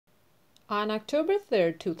On October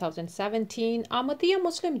 3, 2017, Ahmadiyya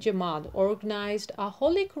Muslim Jamaat organized a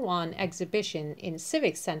Holy Quran exhibition in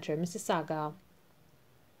Civic Center, Mississauga.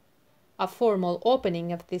 A formal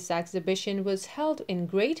opening of this exhibition was held in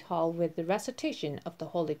Great Hall with the recitation of the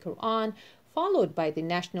Holy Quran, followed by the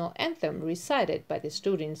national anthem recited by the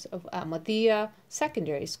students of Ahmadiyya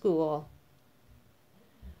Secondary School.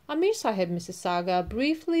 Amir Sahib Mississauga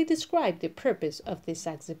briefly described the purpose of this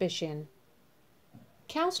exhibition.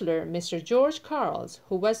 Councillor Mr. George Carls,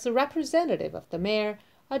 who was the representative of the mayor,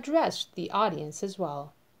 addressed the audience as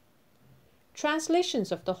well.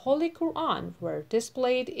 Translations of the Holy Quran were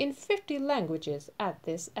displayed in 50 languages at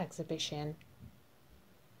this exhibition.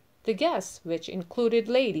 The guests, which included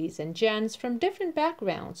ladies and gents from different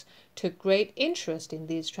backgrounds, took great interest in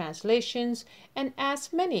these translations and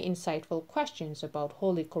asked many insightful questions about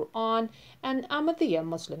Holy Quran and Ahmadiyya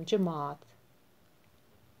Muslim Jamaat.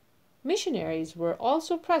 Missionaries were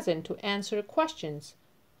also present to answer questions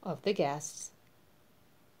of the guests.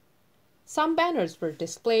 Some banners were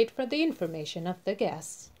displayed for the information of the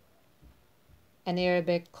guests. An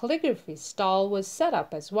Arabic calligraphy stall was set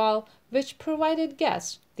up as well, which provided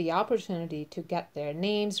guests the opportunity to get their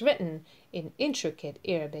names written in intricate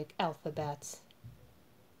Arabic alphabets.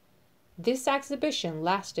 This exhibition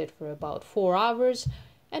lasted for about 4 hours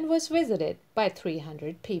and was visited by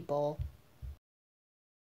 300 people.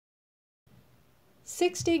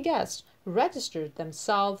 60 guests registered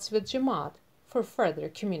themselves with Jamaat for further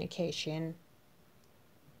communication.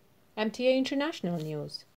 MTA International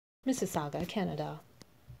News, Mississauga, Canada.